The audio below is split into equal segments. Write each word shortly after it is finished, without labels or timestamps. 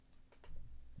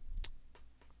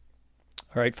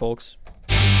All right, folks.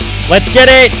 Let's get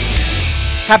it!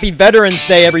 Happy Veterans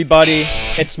Day, everybody.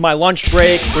 It's my lunch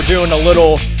break. We're doing a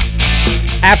little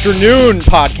afternoon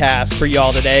podcast for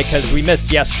y'all today because we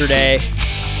missed yesterday.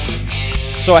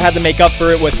 So I had to make up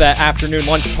for it with the afternoon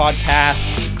lunch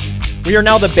podcast. We are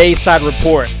now the Bayside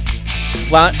Report.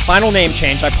 Final name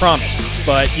change, I promise.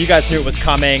 But you guys knew it was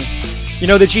coming. You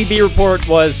know, the GB Report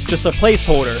was just a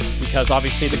placeholder because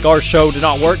obviously the Garth show did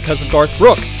not work because of Garth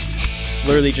Brooks.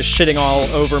 Literally just shitting all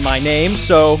over my name.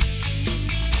 So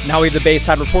now we have the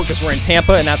Bayside Report because we're in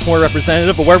Tampa and that's more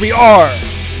representative of where we are.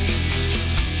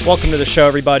 Welcome to the show,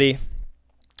 everybody.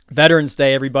 Veterans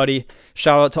Day, everybody.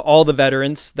 Shout out to all the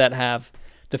veterans that have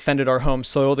defended our home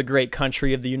soil, the great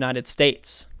country of the United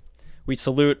States. We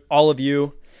salute all of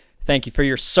you. Thank you for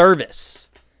your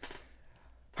service.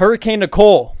 Hurricane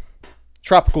Nicole,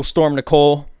 Tropical Storm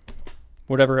Nicole,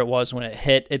 whatever it was when it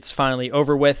hit, it's finally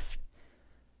over with.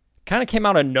 Kind of came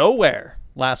out of nowhere.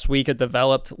 Late last week it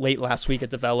developed.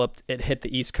 It hit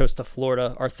the east coast of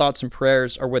Florida. Our thoughts and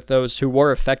prayers are with those who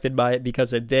were affected by it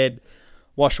because it did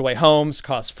wash away homes,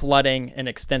 cause flooding, and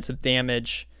extensive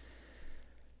damage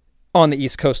on the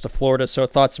east coast of Florida. So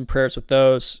thoughts and prayers with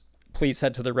those. Please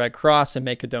head to the Red Cross and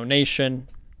make a donation.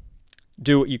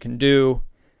 Do what you can do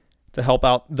to help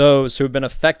out those who have been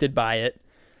affected by it.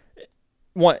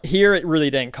 Here, it really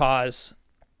didn't cause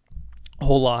a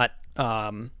whole lot.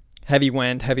 Heavy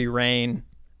wind, heavy rain,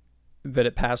 but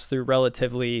it passed through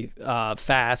relatively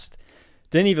fast.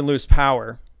 Didn't even lose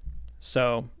power.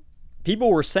 So people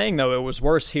were saying, though, it was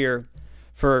worse here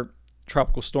for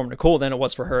Tropical Storm Nicole than it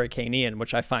was for Hurricane Ian,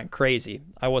 which I find crazy.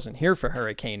 I wasn't here for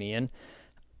Hurricane Ian.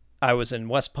 I was in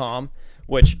West Palm,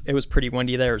 which it was pretty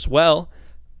windy there as well.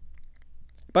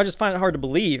 But I just find it hard to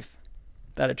believe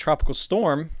that a tropical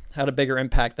storm had a bigger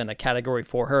impact than a Category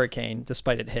 4 hurricane,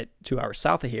 despite it hit 2 hours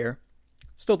south of here.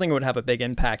 Still think it would have a big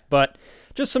impact, but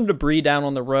just some debris down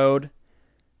on the road.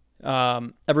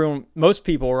 Most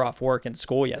people were off work and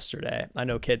school yesterday. I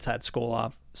know kids had school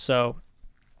off, so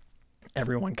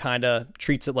everyone kind of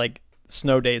treats it like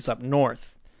snow days up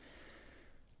north.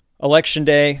 Election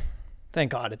day,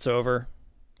 thank God it's over.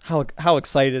 How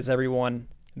excited is everyone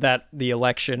that the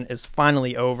election is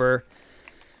finally over?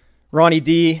 Ronnie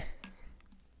D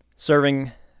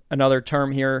serving another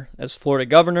term here as Florida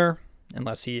governor,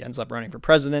 unless he ends up running for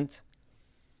president.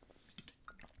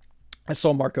 I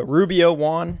saw Marco Rubio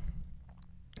won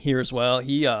here as well.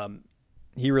 He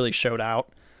really showed out.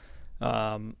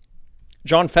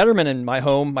 John Fetterman in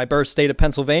my birth state of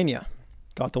Pennsylvania,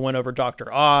 got the win over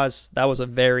Dr. Oz. That was a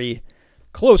very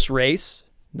close race.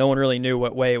 No one really knew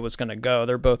what way it was going to go.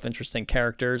 They're both interesting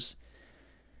characters.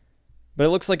 But it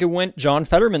looks like it went John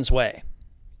Fetterman's way.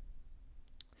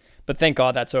 But thank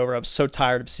God that's over. I was so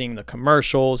tired of seeing the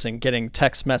commercials and getting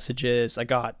text messages. I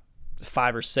got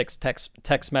 5 or 6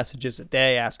 text messages a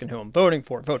day asking who I'm voting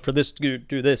for. Vote for this, do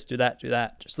this, do that, do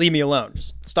that. Just leave me alone.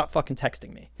 Just stop fucking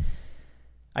texting me.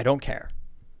 I don't care.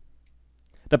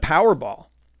 The Powerball.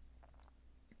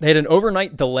 They had an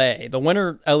overnight delay. The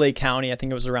winner, LA County, I think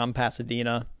it was around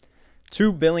Pasadena.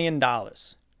 $2 billion.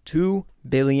 $2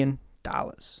 billion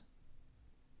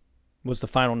was the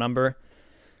final number.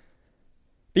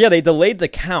 But yeah, they delayed the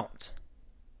count.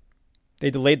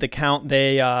 They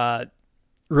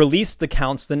released the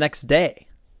counts the next day.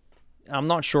 I'm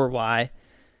not sure why.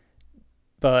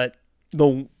 But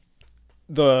the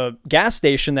gas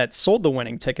station that sold the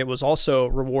winning ticket was also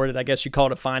rewarded, I guess you call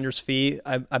it a finder's fee,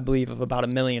 I believe of about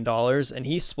 $1 million. And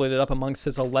he split it up amongst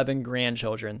his 11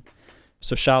 grandchildren.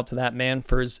 So shout out to that man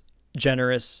for his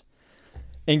generous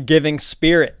and giving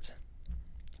spirit.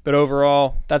 But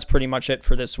overall, that's pretty much it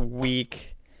for this week.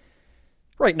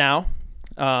 Right now,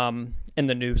 in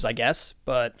the news, I guess.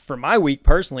 But for my week,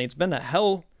 personally, it's been a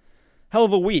hell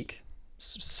of a week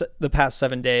the past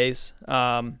 7 days.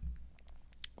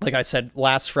 Like I said,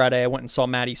 last Friday, I went and saw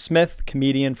Maddie Smith,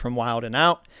 comedian from Wild 'N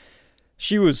Out.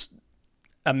 She was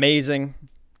amazing,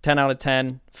 10 out of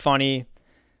 10, funny,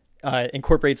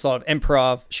 incorporates a lot of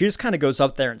improv. She just kind of goes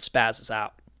up there and spazzes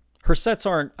out. Her sets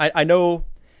aren't, I know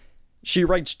she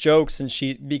writes jokes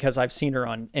because I've seen her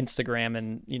on Instagram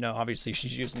and, you know, obviously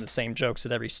she's using the same jokes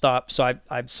at every stop. So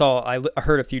I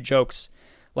heard a few jokes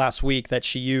last week that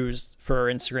she used for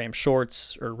her Instagram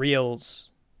shorts or reels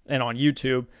and on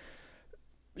YouTube.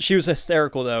 She was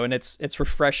hysterical though. And it's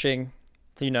refreshing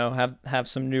to, you know, have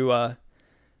some new,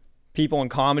 people in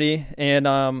comedy. And,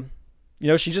 you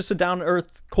know, she's just a down to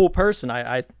earth, cool person.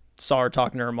 I saw her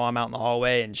talking to her mom out in the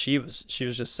hallway and she was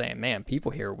just saying, man,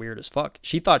 people here are weird as fuck.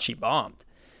 She thought she bombed.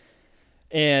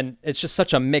 And it's just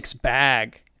such a mixed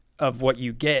bag of what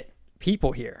you get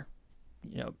people here,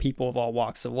 you know, people of all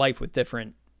walks of life with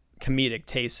different comedic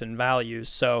tastes and values.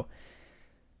 So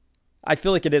I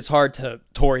feel like it is hard to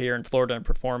tour here in Florida and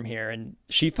perform here. And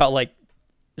she felt like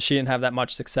she didn't have that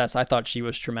much success. I thought she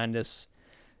was tremendous.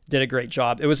 Did a great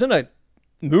job. It was in a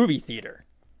movie theater.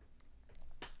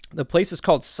 The place is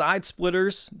called Side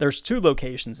Splitters. There's 2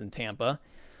 locations in Tampa.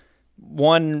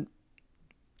 One,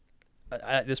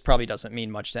 this probably doesn't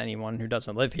mean much to anyone who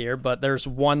doesn't live here, but there's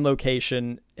one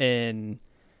location in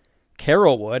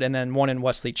Carrollwood and then one in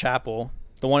Wesley Chapel.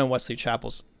 The one in Wesley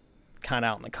Chapel's kind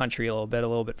of out in the country a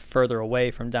little bit further away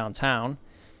from downtown,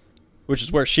 which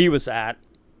is where she was at.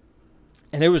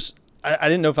 And it was, I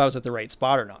didn't know if I was at the right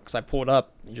spot or not, because I pulled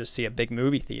up, you just see a big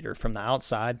movie theater from the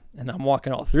outside, and I'm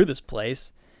walking all through this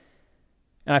place.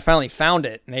 And I finally found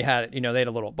it, and they had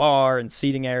a little bar and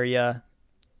seating area,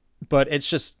 but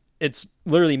it's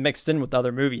literally mixed in with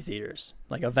other movie theaters.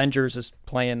 Like Avengers is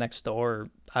playing next door.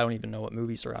 I don't even know what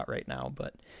movies are out right now,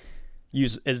 but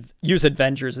use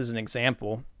Avengers as an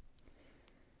example.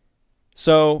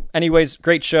 So anyways,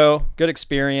 great show, good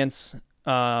experience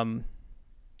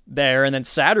there. And then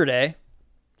Saturday,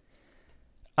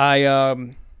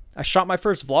 I shot my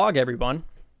first vlog, everyone.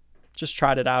 Just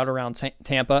tried it out around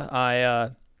Tampa.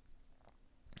 I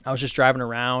was just driving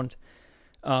around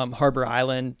Harbor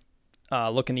Island,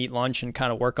 looking to eat lunch and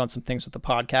kind of work on some things with the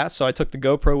podcast. So I took the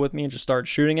GoPro with me and just started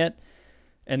shooting it.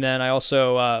 And then I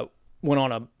also went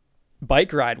on a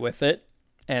bike ride with it.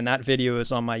 And that video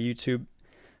is on my YouTube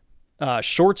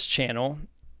Shorts channel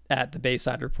at the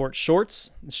Bayside Report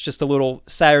Shorts. It's just a little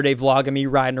Saturday vlog of me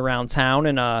riding around town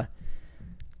and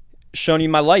showing you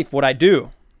my life, what I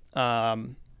do.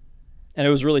 And it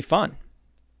was really fun.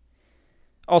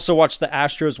 Also watched the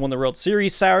Astros win the World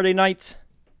Series Saturday night.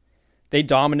 They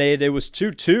dominated. It was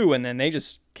 2-2, and then they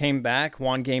just came back,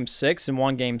 won Game 6 and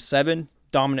won Game 7.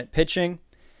 Dominant pitching.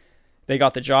 They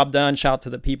got the job done. Shout out to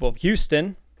the people of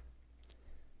Houston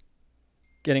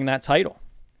getting that title.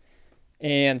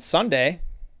 And Sunday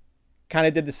kind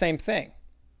of did the same thing.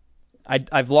 I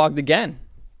vlogged again,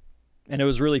 and it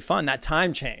was really fun. That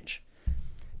time change.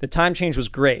 The time change was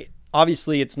great.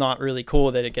 Obviously, it's not really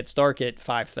cool that it gets dark at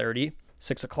 5:30,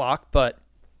 6 o'clock, but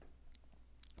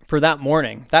for that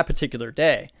morning, that particular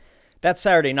day, that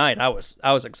Saturday night, I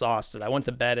was exhausted. I went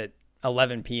to bed at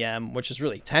 11 p.m., which is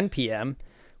really 10 p.m.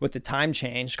 with the time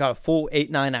change. Got a full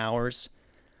 8-9 hours.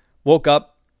 Woke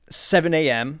up 7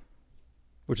 a.m.,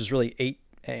 which is really 8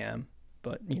 a.m.,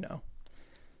 but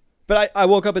But I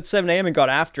woke up at 7 a.m. and got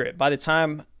after it. By the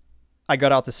time I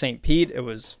got out to St. Pete, it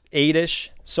was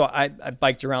 8-ish. So I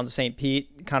biked around to St.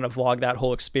 Pete, kind of vlogged that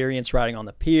whole experience, riding on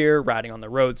the pier, riding on the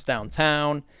roads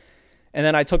downtown. And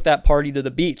then I took that party to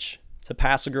the beach, to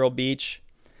Pass-A-Girl Beach,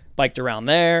 biked around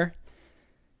there,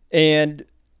 and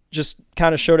just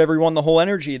kind of showed everyone the whole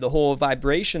energy, the whole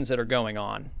vibrations that are going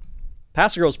on.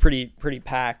 Pass-A-Girl's pretty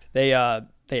packed. They had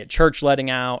church letting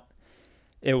out.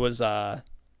 It was a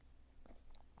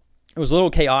little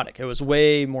chaotic. It was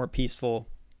way more peaceful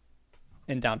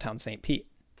in downtown St. Pete.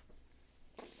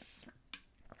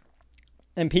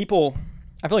 And people,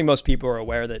 I feel like most people are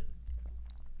aware that,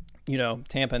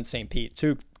 Tampa and St. Pete,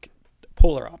 2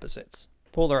 polar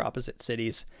opposite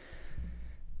cities.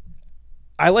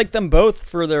 I like them both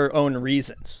for their own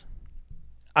reasons.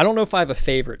 I don't know if I have a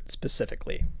favorite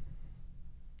specifically.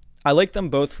 I like them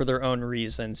both for their own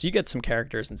reasons. You get some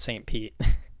characters in St. Pete. You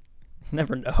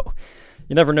never know.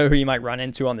 You never know who you might run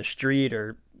into on the street,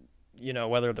 or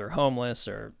whether they're homeless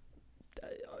or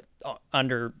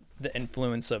under the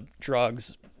influence of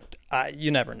drugs.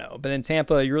 You never know. But in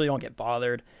Tampa, you really don't get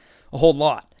bothered a whole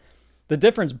lot. The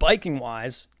difference biking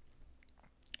wise,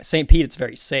 St. Pete, it's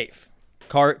very safe.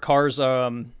 Cars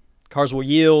will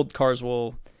yield. Cars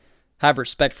will have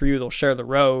respect for you. They'll share the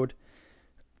road.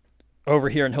 Over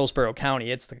here in Hillsborough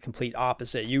County, it's the complete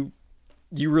opposite. You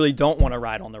really don't want to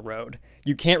ride on the road.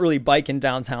 You can't really bike in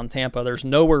downtown Tampa. There's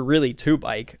nowhere really to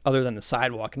bike other than the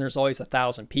sidewalk, and there's always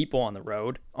 1,000 people on the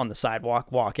road, on the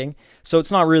sidewalk walking. So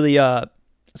it's not really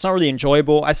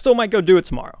enjoyable. I still might go do it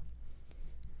tomorrow.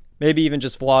 Maybe even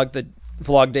just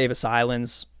vlog Davis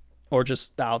Islands or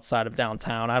just the outside of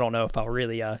downtown. I don't know if I'll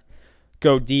really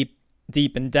go deep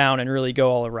and down and really go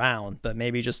all around, but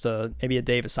maybe just a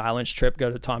Davis Islands trip,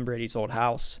 go to Tom Brady's old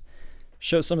house,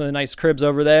 show some of the nice cribs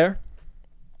over there,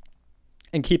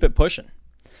 and keep it pushing.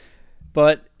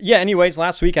 But yeah, anyways,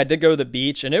 last week I did go to the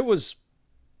beach, and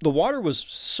the water was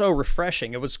so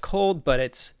refreshing. It was cold, but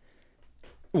it's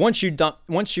once you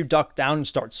duck down and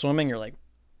start swimming, you're like,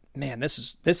 man,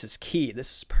 this is key.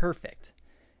 This is perfect.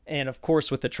 And of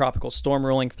course, with the tropical storm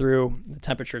rolling through, the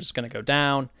temperature is going to go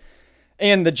down,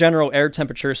 and the general air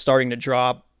temperature is starting to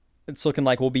drop. It's looking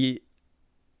like we'll be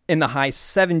in the high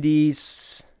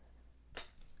 70s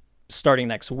starting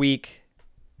next week.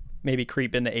 Maybe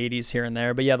creep into 80s here and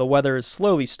there. But yeah, the weather is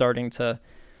slowly starting to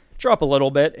drop a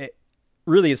little bit. It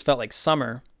really has felt like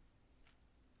summer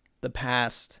the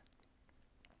past,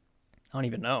 I don't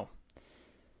even know.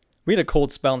 We had a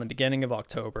cold spell in the beginning of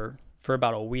October for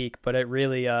about a week, but it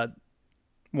really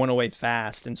went away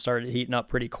fast and started heating up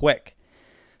pretty quick.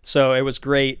 So it was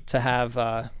great to have,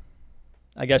 I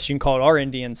guess you can call it our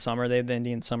Indian summer. They have the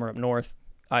Indian summer up north.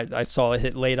 I saw it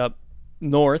hit late up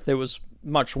north. It was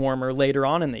much warmer later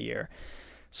on in the year.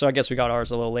 So I guess we got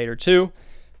ours a little later too.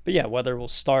 But yeah, weather will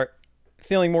start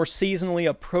feeling more seasonally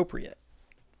appropriate.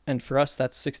 And for us,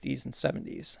 that's 60s and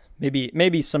 70s.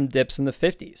 Maybe some dips in the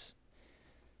 50s.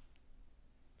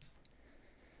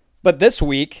 But this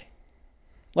week,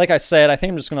 like I said, I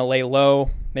think I'm just going to lay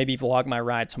low, maybe vlog my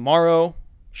ride tomorrow.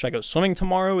 Should I go swimming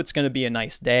tomorrow? It's going to be a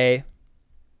nice day.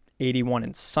 81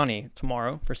 and sunny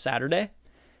tomorrow for Saturday.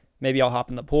 Maybe I'll hop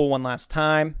in the pool one last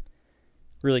time.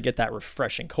 Really get that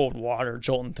refreshing cold water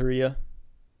jolting through you.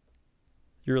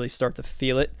 You really start to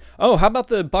feel it. Oh, how about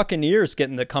the Buccaneers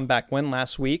getting the comeback win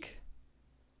last week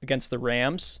against the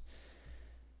Rams?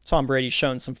 Tom Brady's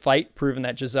shown some fight, proving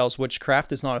that Gisele's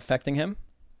witchcraft is not affecting him.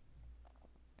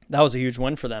 That was a huge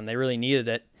win for them. They really needed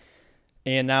it.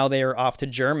 And now they are off to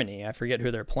Germany. I forget who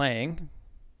they're playing,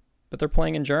 but they're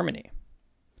playing in Germany.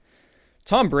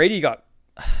 Tom Brady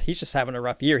he's just having a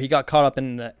rough year. He got caught up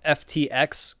in the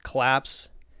FTX collapse.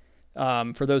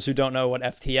 For those who don't know what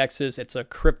FTX is, it's a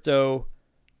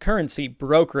cryptocurrency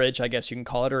brokerage, I guess you can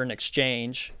call it, or an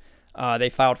exchange. They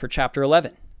filed for Chapter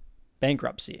 11,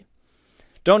 bankruptcy.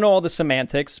 Don't know all the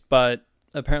semantics, but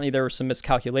apparently there were some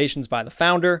miscalculations by the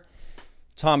founder.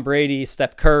 Tom Brady,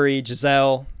 Steph Curry,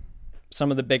 Gisele,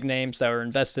 some of the big names that were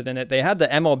invested in it. They had the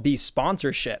MLB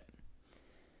sponsorship.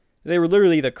 They were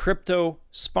literally the crypto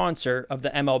sponsor of the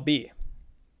MLB.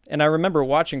 And I remember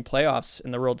watching playoffs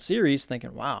in the World Series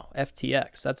thinking, wow,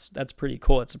 FTX, that's pretty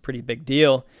cool. It's a pretty big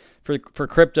deal for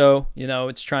crypto. You know,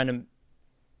 it's trying to,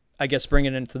 I guess, bring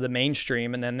it into the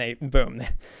mainstream. And then boom,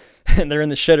 and they're in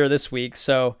the shitter this week.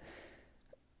 So,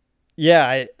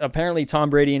 yeah, apparently Tom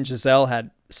Brady and Gisele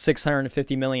had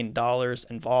 $650 million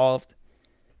involved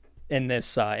in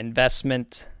this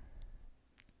investment.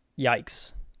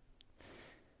 Yikes.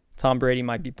 Tom Brady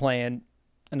might be playing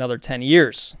another 10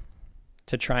 years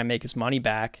to try and make his money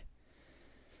back.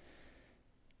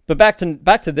 But back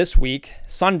to this week,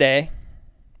 Sunday,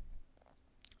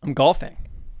 I'm golfing.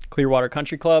 Clearwater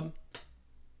Country Club.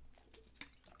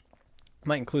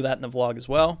 Might include that in the vlog as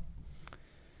well.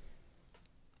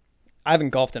 I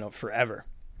haven't golfed in forever.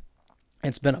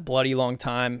 It's been a bloody long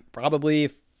time,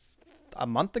 probably a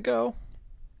month ago.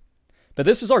 But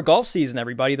this is our golf season,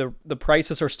 everybody. The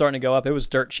prices are starting to go up. It was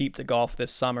dirt cheap to golf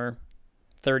this summer.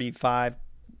 $35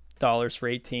 for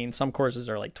 18. Some courses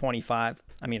are like 25.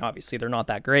 I mean, obviously they're not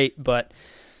that great, but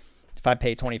if I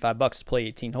pay $25 to play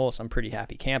 18 holes, I'm a pretty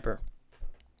happy camper.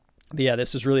 But yeah,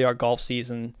 this is really our golf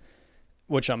season,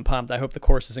 which I'm pumped. I hope the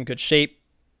course is in good shape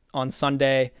on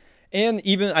Sunday. And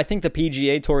even I think the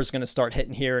PGA Tour is going to start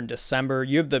hitting here in December.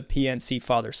 You have the PNC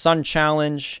Father-Son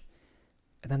Challenge.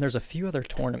 And then there's a few other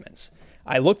tournaments.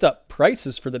 I looked up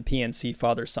prices for the PNC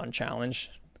Father-Son Challenge,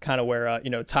 kind of where,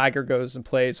 Tiger goes and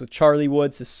plays with Charlie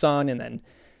Woods, his son, and then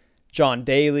John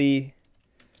Daly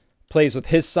plays with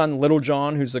his son, Little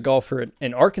John, who's a golfer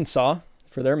in Arkansas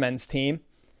for their men's team.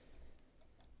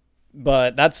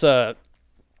 But that's a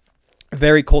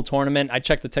very cool tournament. I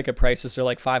checked the ticket prices. They're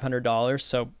like $500,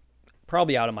 so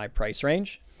probably out of my price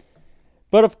range.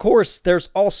 But of course, there's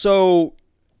also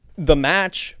the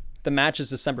match. The match is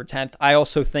December 10th. I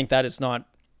also think that is not,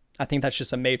 I think that's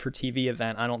just a made-for-TV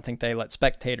event. I don't think they let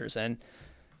spectators in.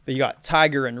 But you got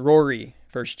Tiger and Rory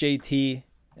versus JT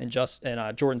and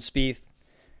Jordan Spieth.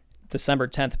 December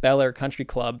 10th, Bel Air Country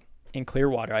Club in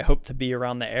Clearwater. I hope to be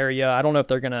around the area. I don't know if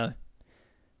they're going to,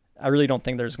 I really don't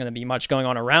think there's going to be much going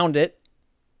on around it.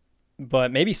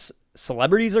 But maybe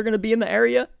celebrities are going to be in the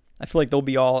area. I feel like they'll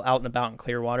be all out and about in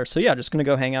Clearwater. So yeah, just going to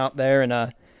go hang out there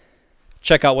and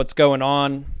check out what's going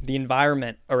on, the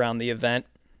environment around the event.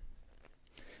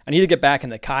 I need to get back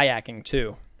into kayaking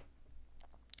too.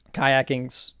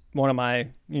 Kayaking's one of my,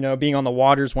 being on the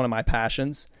water is one of my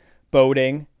passions.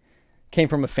 Boating. Came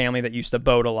from a family that used to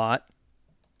boat a lot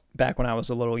back when I was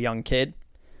a little young kid.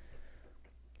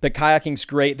 But kayaking's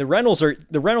great. The rentals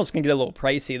can get a little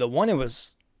pricey. The one, it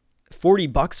was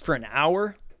 $40 for an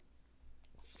hour.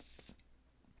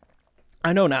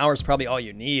 I know an hour is probably all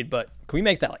you need, but can we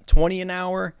make that like 20 an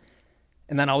hour?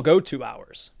 And then I'll go 2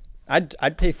 hours.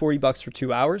 I'd pay $40 for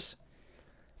 2 hours.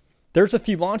 There's a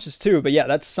few launches too, but yeah,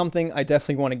 that's something I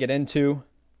definitely want to get into.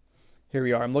 Here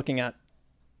we are. I'm looking at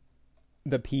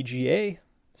the PGA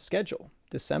schedule.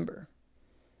 December.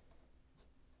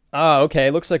 Oh,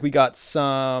 okay. Looks like we got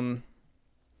some.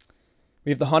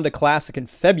 We have the Honda Classic in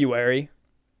February.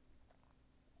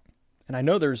 And I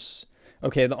know there's.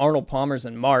 Okay, the Arnold Palmer's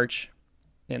in March.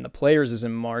 And the Players is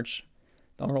in March.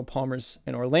 The Arnold Palmer's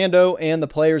in Orlando. And the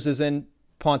Players is in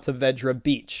Ponte Vedra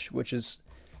Beach, which is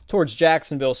towards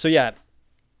Jacksonville. So, yeah,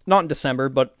 not in December,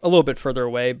 but a little bit further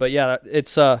away. But, yeah,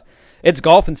 it's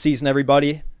golfing season,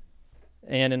 everybody.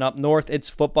 And up north, it's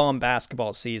football and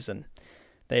basketball season.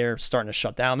 They are starting to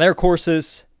shut down their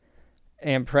courses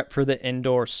and prep for the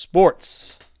indoor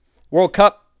sports. World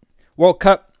Cup.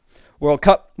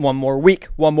 One more week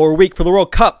for the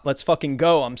World Cup. Let's fucking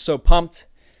go. I'm so pumped.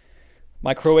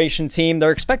 My Croatian team,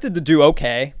 they're expected to do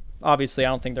okay. Obviously, I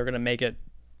don't think they're going to make it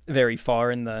very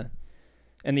far in the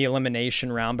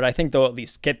elimination round, but I think they'll at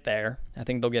least get there. I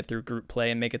think they'll get through group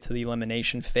play and make it to the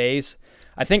elimination phase.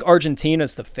 I think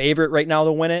Argentina's the favorite right now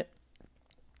to win it.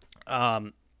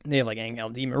 They have like Angel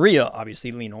Di Maria,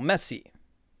 obviously Lionel Messi.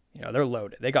 You know, they're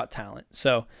loaded. They got talent.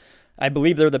 So I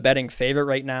believe they're the betting favorite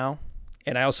right now.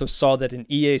 And I also saw that an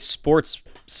EA Sports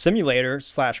simulator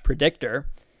 / predictor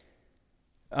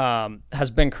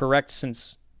has been correct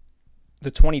since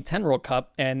the 2010 World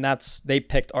Cup, and they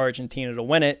picked Argentina to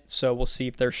win it. So we'll see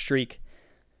if their streak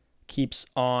keeps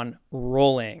on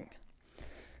rolling.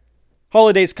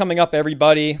 Holidays coming up,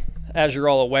 everybody. As you're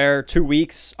all aware,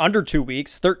 under 2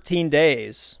 weeks, 13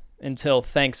 days until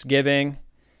Thanksgiving.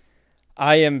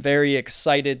 I am very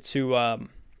excited to,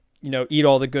 eat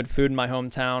all the good food in my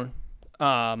hometown.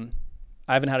 I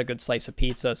haven't had a good slice of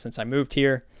pizza since I moved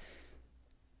here.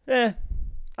 I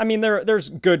mean, there's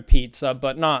good pizza,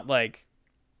 but not like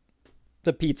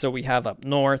the pizza we have up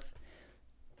north.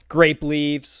 Grape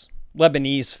leaves,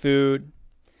 Lebanese food,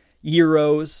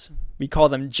 gyros. We call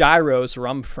them gyros where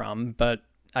I'm from, but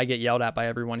I get yelled at by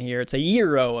everyone here. It's a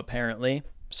gyro, apparently.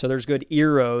 So there's good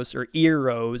gyros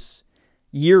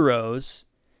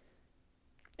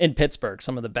in Pittsburgh,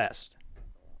 some of the best.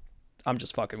 I'm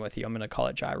just fucking with you. I'm going to call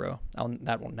it gyro.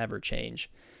 That will never change.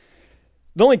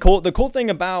 The cool thing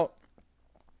about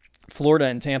Florida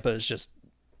and Tampa is just,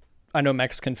 I know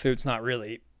Mexican food's not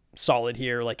really solid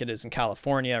here like it is in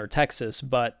California or Texas,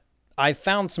 but I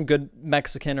found some good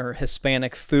Mexican or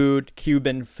Hispanic food,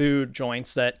 Cuban food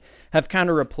joints that have kind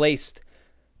of replaced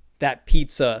that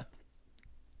pizza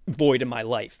void in my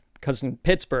life. Because in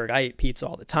Pittsburgh, I ate pizza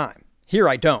all the time. Here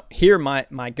I don't. Here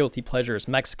my guilty pleasure is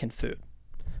Mexican food,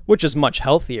 which is much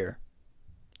healthier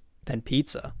than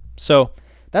pizza. So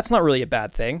that's not really a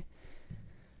bad thing.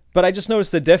 But I just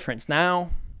noticed the difference.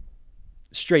 Now,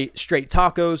 straight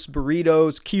tacos,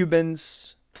 burritos,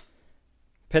 Cubans.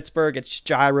 Pittsburgh, it's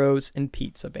gyros and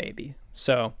pizza, baby.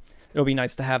 So it'll be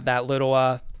nice to have that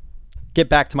little, get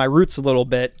back to my roots a little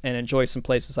bit and enjoy some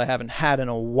places I haven't had in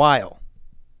a while.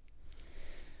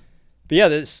 But yeah,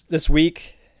 this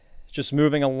week, just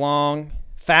moving along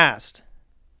fast.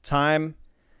 Time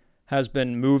has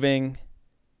been moving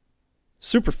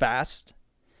super fast.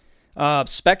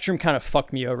 Spectrum kind of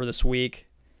fucked me over this week.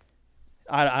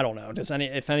 I don't know.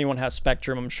 If anyone has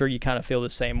Spectrum, I'm sure you kind of feel the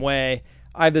same way.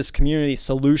 I have this community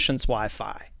solutions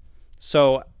Wi-Fi.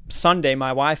 So Sunday, my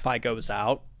Wi-Fi goes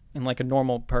out, and like a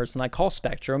normal person, I call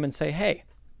Spectrum and say, hey,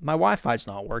 my Wi-Fi's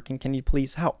not working. Can you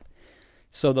please help?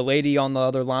 So the lady on the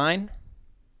other line,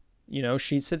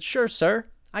 she said, sure, sir,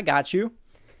 I got you.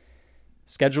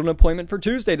 Scheduled an appointment for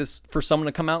Tuesday for someone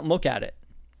to come out and look at it.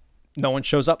 No one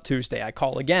shows up Tuesday. I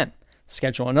call again.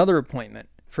 Schedule another appointment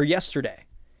for yesterday.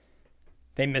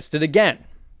 They missed it again.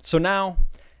 So now,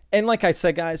 and like I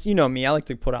said, guys, you know me, I like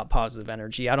to put out positive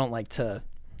energy. I don't like to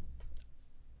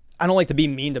be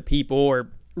mean to people or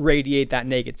radiate that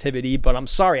negativity, but I'm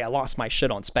sorry I lost my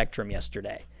shit on Spectrum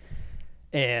yesterday.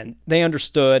 And they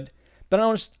understood, but I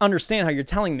don't understand how you're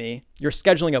telling me you're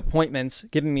scheduling appointments,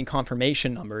 giving me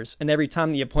confirmation numbers, and every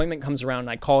time the appointment comes around and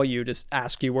I call you to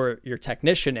ask you where your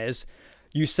technician is,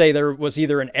 you say there was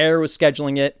either an error with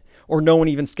scheduling it or no one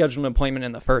even scheduled an appointment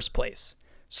in the first place.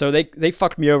 So they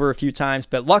fucked me over a few times,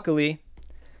 but luckily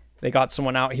they got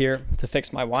someone out here to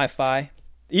fix my Wi-Fi,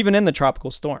 even in the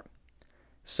tropical storm.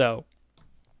 So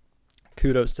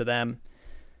kudos to them.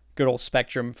 Good old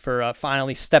Spectrum for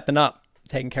finally stepping up,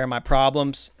 taking care of my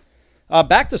problems.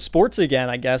 Back to sports again,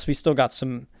 I guess. We still got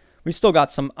some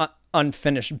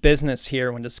unfinished business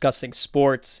here when discussing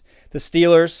sports. The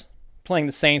Steelers playing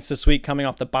the Saints this week, coming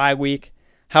off the bye week.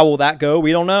 How will that go?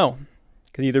 We don't know.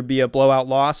 Could either be a blowout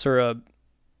loss or a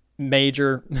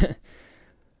major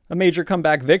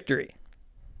comeback victory.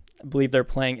 I believe they're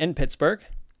playing in Pittsburgh.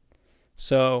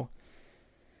 So,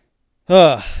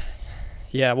 yeah,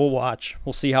 we'll watch.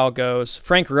 We'll see how it goes.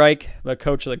 Frank Reich, the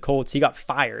coach of the Colts, he got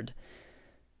fired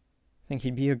think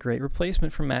he'd be a great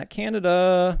replacement for Matt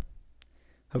Canada.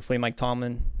 Hopefully Mike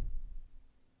Tomlin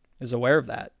is aware of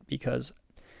that, because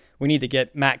we need to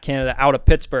get Matt Canada out of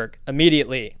Pittsburgh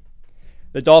immediately.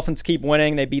 The Dolphins keep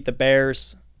winning. They beat the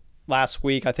Bears last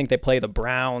week. I think they play the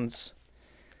Browns.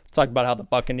 Talk about how the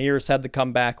Buccaneers had the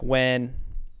comeback win.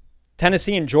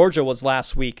 Tennessee and Georgia was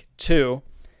last week too.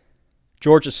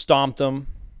 Georgia stomped them.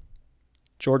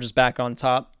 Georgia's back on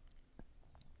top.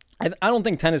 I don't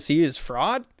think Tennessee is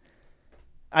fraud.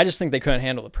 I just think they couldn't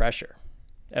handle the pressure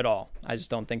at all. I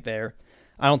don't think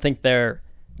they're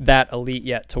that elite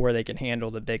yet to where they can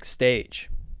handle the big stage.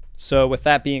 So with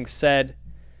that being said,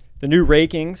 the new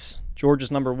rankings,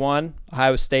 Georgia's number 1,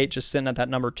 Ohio State just sitting at that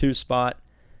number 2 spot.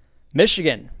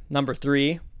 Michigan, number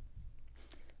 3.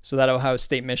 So that Ohio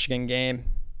State-Michigan game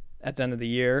at the end of the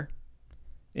year.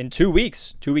 In 2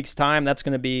 weeks, 2 weeks' time, that's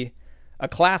going to be a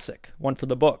classic, one for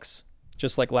the books,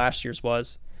 just like last year's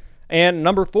was. And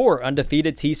number 4,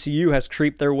 undefeated TCU has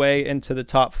creeped their way into the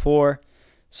top 4.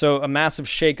 So a massive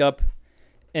shakeup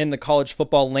in the college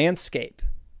football landscape.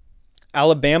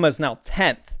 Alabama is now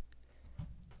 10th.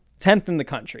 10th in the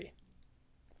country.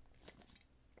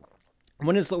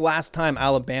 When is the last time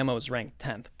Alabama was ranked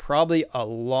 10th? Probably a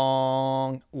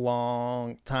long,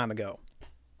 long time ago.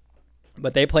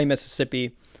 But they play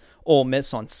Mississippi Ole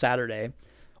Miss on Saturday.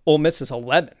 Ole Miss is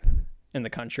 11th in the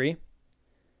country.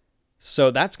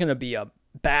 So that's going to be a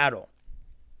battle.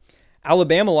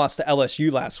 Alabama lost to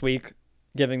LSU last week,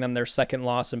 giving them their second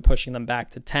loss and pushing them back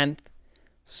to 10th.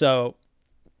 So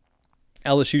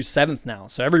LSU's 7th now.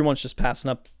 So everyone's just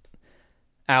passing up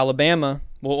Alabama.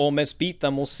 Will Ole Miss beat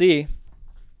them? We'll see.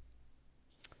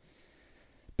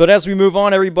 But as we move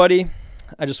on, everybody,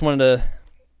 I just wanted to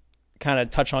kind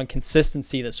of touch on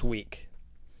consistency this week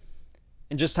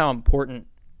and just how important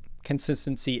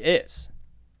consistency is.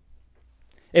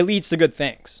 It leads to good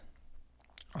things.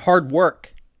 Hard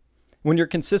work. When you're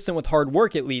consistent with hard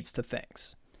work, it leads to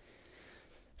things.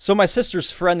 So my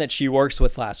sister's friend that she works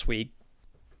with last week,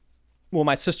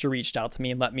 my sister reached out to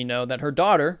me and let me know that her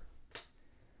daughter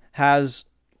has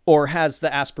the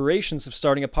aspirations of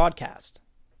starting a podcast.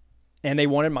 And they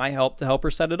wanted my help to help her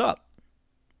set it up.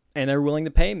 And they're willing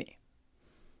to pay me,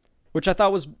 which I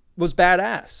thought was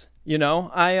badass. You know,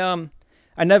 I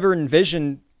never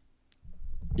envisioned,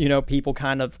 people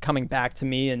kind of coming back to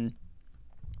me and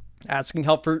asking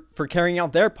help for carrying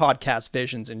out their podcast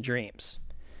visions and dreams.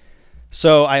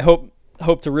 So I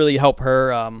hope to really help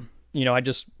her. I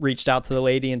just reached out to the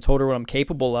lady and told her what I'm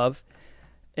capable of.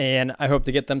 And I hope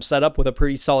to get them set up with a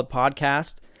pretty solid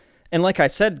podcast. And like I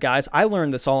said, guys, I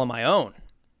learned this all on my own.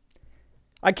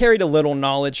 I carried a little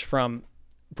knowledge from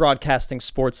broadcasting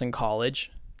sports in college,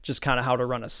 just kind of how to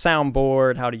run a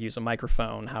soundboard, how to use a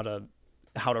microphone, how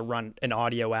to run an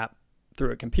audio app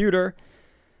through a computer.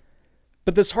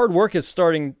 But this hard work is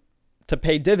starting to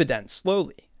pay dividends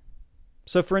slowly.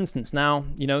 So for instance, now,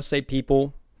 say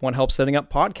people want help setting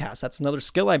up podcasts. That's another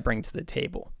skill I bring to the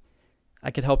table.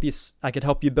 I could help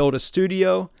you build a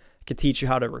studio. I could teach you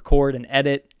how to record and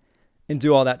edit and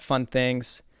do all that fun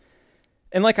things.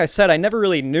 And like I said, I never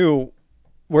really knew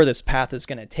where this path is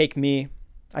going to take me.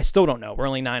 I still don't know. We're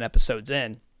only 9 episodes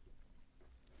in.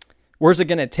 Where's it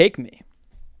going to take me?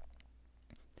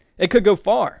 It could go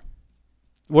far.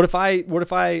 What if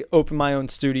I open my own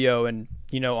studio and,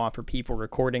 offer people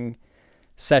recording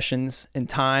sessions and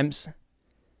times?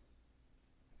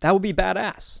 That would be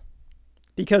badass.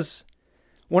 Because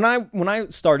when I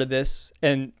started this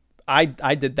and I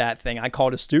did that thing, I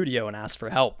called a studio and asked for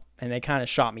help, and they kind of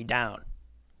shot me down.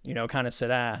 Kind of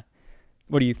said,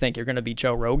 what do you think? You're going to be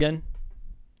Joe Rogan?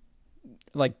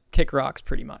 Like, kick rocks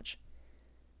pretty much.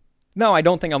 No, I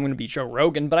don't think I'm going to be Joe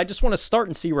Rogan, but I just want to start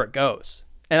and see where it goes.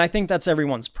 And I think that's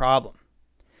everyone's problem.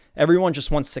 Everyone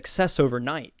just wants success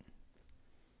overnight.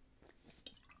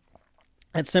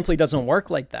 It simply doesn't work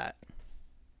like that.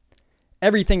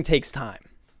 Everything takes time.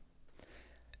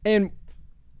 And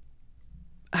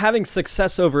having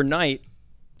success overnight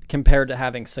compared to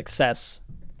having success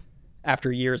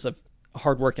after years of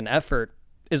hard work and effort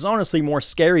is honestly more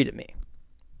scary to me.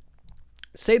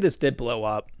 Say this did blow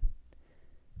up,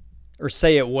 or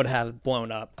say it would have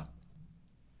blown up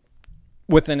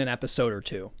within an episode or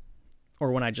two,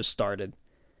 or when I just started.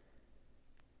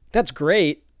 That's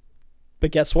great,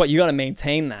 but guess what? You got to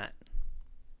maintain that.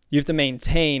 You have to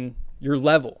maintain your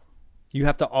level. You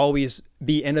have to always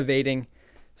be innovating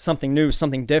something new,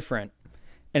 something different.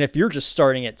 And if you're just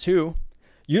starting it too,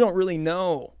 you don't really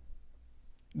know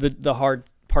the hard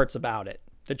parts about it,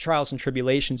 the trials and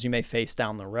tribulations you may face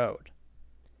down the road.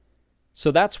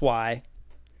 So that's why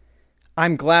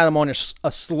I'm glad I'm on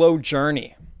a slow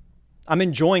journey. I'm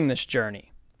enjoying this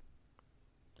journey.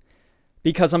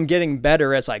 because I'm getting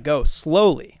better as I go,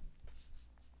 slowly.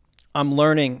 I'm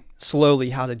learning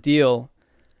slowly how to deal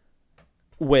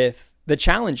with the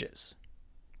challenges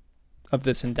of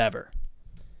this endeavor.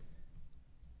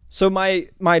 So my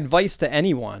advice to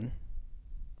anyone,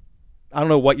 I don't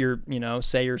know what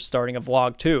say you're starting a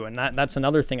vlog too, and that's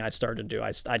another thing I started to do.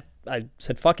 I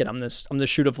said, fuck it, I'm this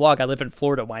shoot a vlog. I live in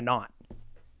Florida, why not?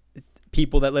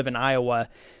 People that live in Iowa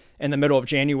in the middle of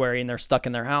January and they're stuck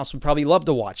in their house would probably love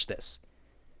to watch this.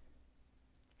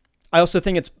 I also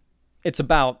think it's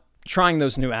about trying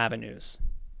those new avenues.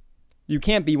 You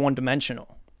can't be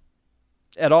one-dimensional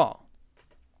at all.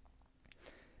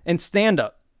 And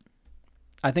stand-up,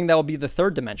 I think that will be the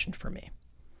third dimension for me.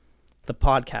 The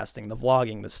podcasting, the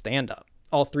vlogging, the stand-up,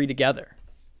 all three together.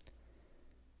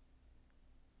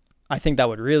 I think that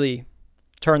would really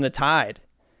turn the tide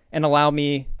and allow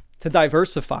me to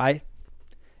diversify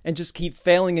and just keep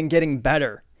failing and getting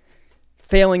better.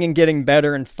 Failing and getting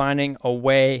better and finding a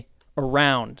way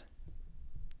around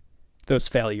those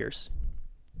failures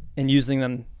and using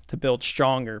them to build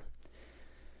stronger.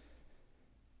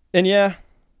 And yeah,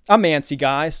 I'm antsy,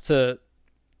 guys, to,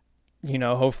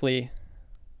 hopefully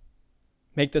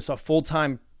make this a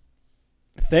full-time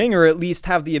thing, or at least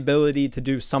have the ability to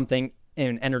do something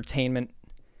in entertainment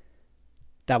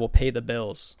that will pay the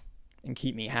bills and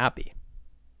keep me happy.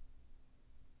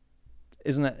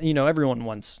 Isn't that, everyone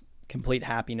wants complete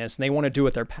happiness and they want to do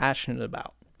what they're passionate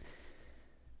about.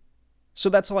 So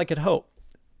that's all I could hope.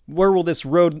 Where will this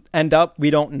road end up? We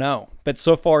don't know. But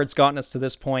so far it's gotten us to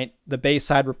this point, the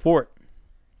Bayside Report.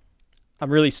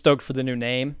 I'm really stoked for the new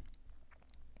name.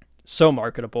 So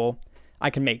marketable. I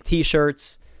can make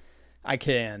t-shirts.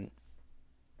 I'm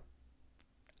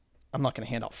not going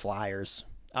to hand out flyers.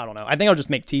 I don't know. I think I'll just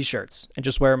make t-shirts and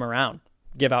just wear them around.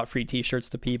 Give out free t-shirts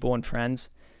to people and friends.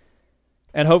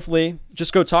 And hopefully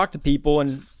just go talk to people,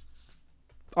 and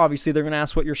obviously they're going to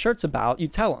ask what your shirt's about. You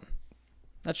tell them.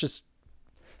 That's just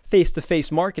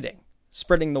face-to-face marketing,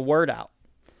 spreading the word out.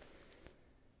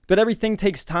 But everything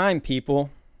takes time, people.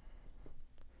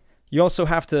 You also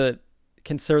have to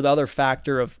consider the other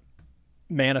factor of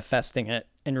manifesting it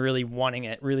and really wanting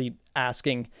it, really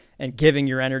asking and giving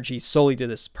your energy solely to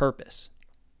this purpose.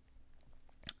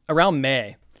 Around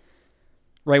May,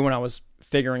 right when I was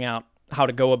figuring out how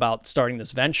to go about starting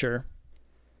this venture,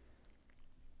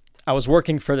 I was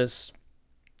working for this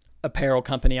apparel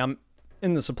company. I'm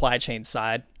in the supply chain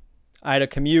side. I had a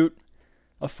commute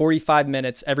of 45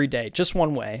 minutes every day, just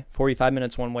one way, 45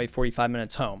 minutes one way, 45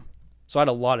 minutes home. So I had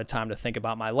a lot of time to think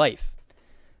about my life.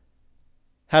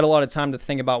 Had a lot of time to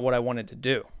think about what I wanted to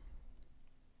do.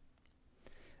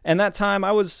 And that time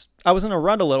I was in a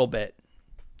rut a little bit.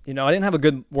 I didn't have a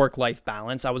good work-life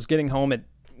balance. I was getting home at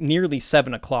nearly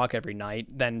 7 o'clock every night,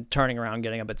 then turning around,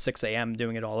 getting up at 6 a.m.,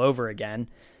 doing it all over again.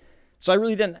 So I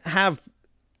really didn't have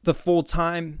the full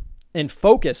time and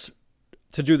focus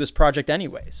to do this project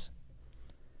anyways.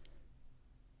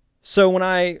 So when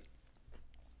I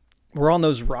were on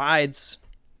those rides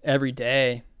every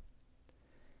day,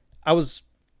 I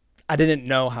didn't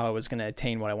know how I was going to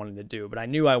attain what I wanted to do, but I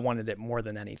knew I wanted it more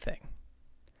than anything.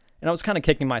 And I was kind of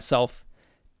kicking myself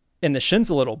in the shins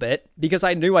a little bit because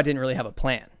I knew I didn't really have a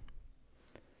plan.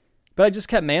 But I just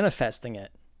kept manifesting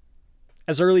it.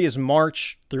 As early as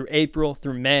March through April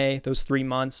through May, those 3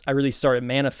 months, I really started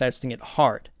manifesting it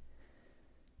hard.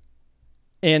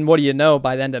 And what do you know,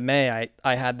 by the end of May,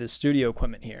 I had this studio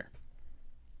equipment here.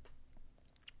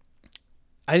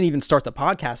 I didn't even start the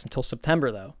podcast until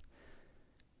September, though.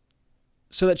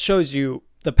 So that shows you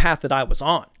the path that I was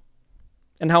on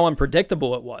and how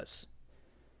unpredictable it was.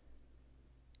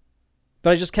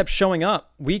 But I just kept showing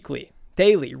up weekly,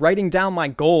 daily, writing down my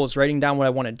goals, writing down what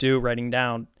I want to do, writing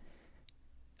down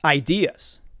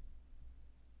ideas.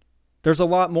 There's a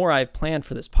lot more I've planned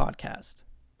for this podcast,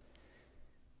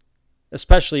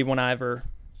 especially whenever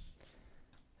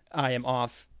I am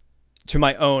off to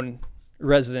my own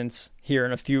residence here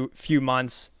in a few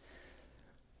months.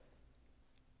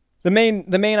 The main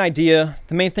idea,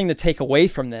 the main thing to take away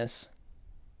from this,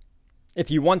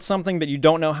 if you want something but you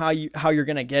don't know how you're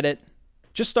going to get it,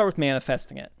 just start with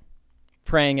manifesting it,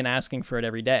 praying and asking for it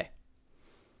every day.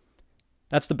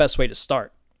 That's the best way to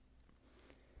start.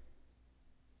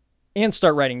 And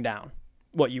start writing down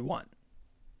what you want.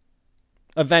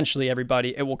 Eventually,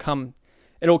 everybody, it'll come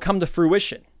to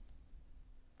fruition.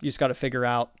 You just got to figure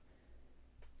out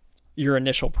your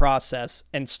initial process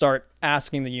and start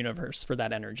asking the universe for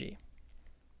that energy.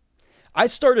 I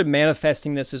started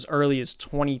manifesting this as early as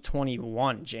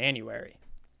 2021, January.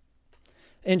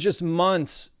 And just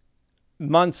months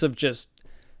of just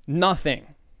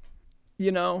nothing,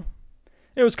 It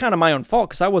was kind of my own fault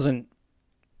because I wasn't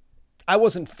I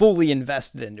wasn't fully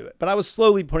invested into it, but I was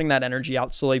slowly putting that energy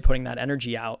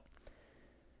out.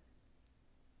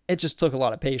 It just took a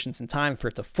lot of patience and time for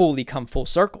it to fully come full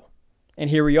circle. And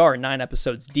here we are, 9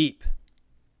 episodes deep.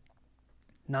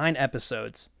 9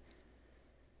 episodes.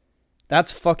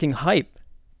 That's fucking hype.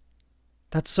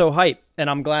 That's so hype. And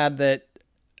I'm glad that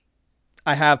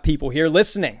I have people here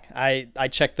listening. I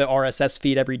check the RSS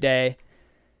feed every day.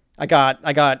 I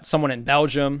got someone in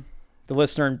Belgium, the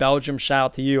listener in Belgium. Shout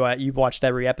out to you. You've watched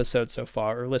every episode so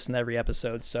far, or listened to every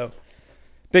episode. So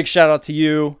big shout out to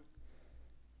you.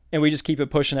 And we just keep it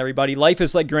pushing, everybody. Life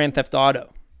is like Grand Theft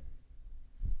Auto.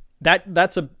 That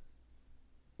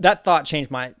thought changed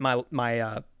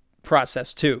my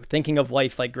process too. Thinking of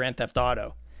life like Grand Theft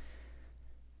Auto.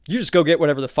 You just go get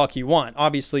whatever the fuck you want.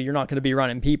 Obviously, you're not going to be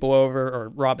running people over or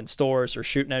robbing stores or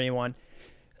shooting anyone.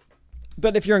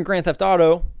 But if you're in Grand Theft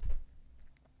Auto,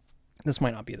 this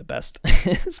might not be the best.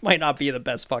 This might not be the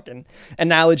best fucking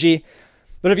analogy.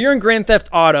 But if you're in Grand Theft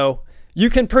Auto, you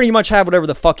can pretty much have whatever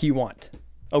the fuck you want.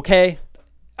 Okay?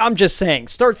 I'm just saying,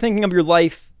 start thinking of your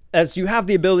life as you have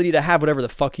the ability to have whatever the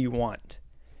fuck you want.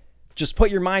 Just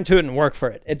put your mind to it and work for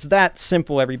it. It's that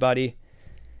simple, everybody.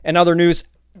 And other news,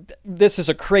 this is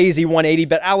a crazy 180,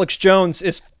 but Alex Jones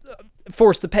is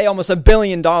forced to pay almost $1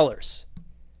 billion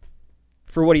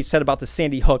for what he said about the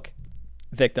Sandy Hook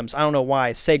victims. I don't know why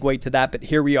I segued to that, but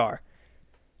here we are.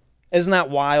 Isn't that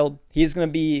wild? He's going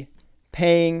to be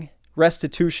paying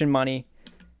restitution money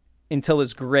until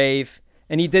his grave.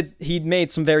 And he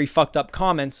made some very fucked up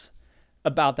comments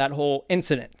about that whole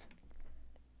incident.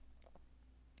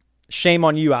 Shame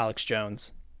on you, Alex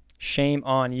Jones. Shame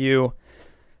on you.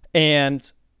 And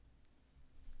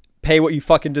pay what you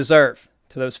fucking deserve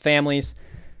to those families.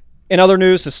 In other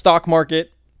news, the stock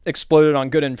market exploded on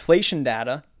good inflation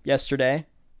data yesterday.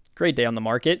 Great day on the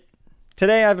market.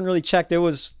 Today, I haven't really checked. It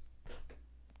was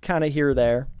kind of here or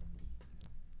there.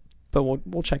 But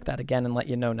we'll check that again and let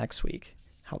you know next week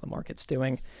how the market's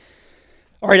doing.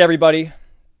 All right, everybody.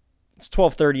 It's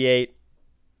 12:38.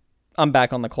 I'm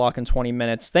back on the clock in 20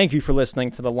 minutes. Thank you for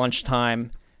listening to the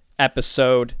lunchtime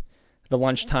episode, the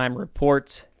lunchtime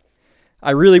report.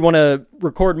 I really want to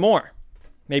record more.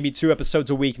 Maybe 2 episodes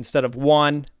a week instead of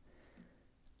 1.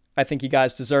 I think you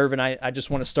guys deserve, and I just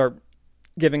want to start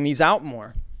giving these out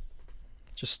more.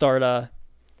 Just start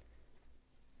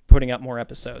putting up more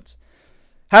episodes.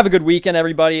 Have a good weekend,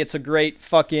 everybody. It's a great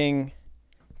fucking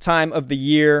time of the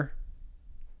year.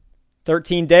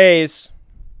 13 days.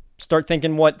 Start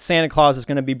thinking what Santa Claus is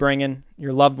going to be bringing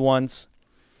your loved ones,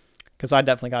 because I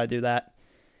definitely got to do that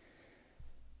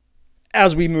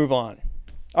as we move on.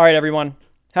 All right, everyone.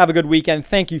 Have a good weekend.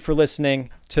 Thank you for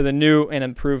listening to the new and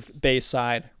improved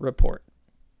Bayside Report.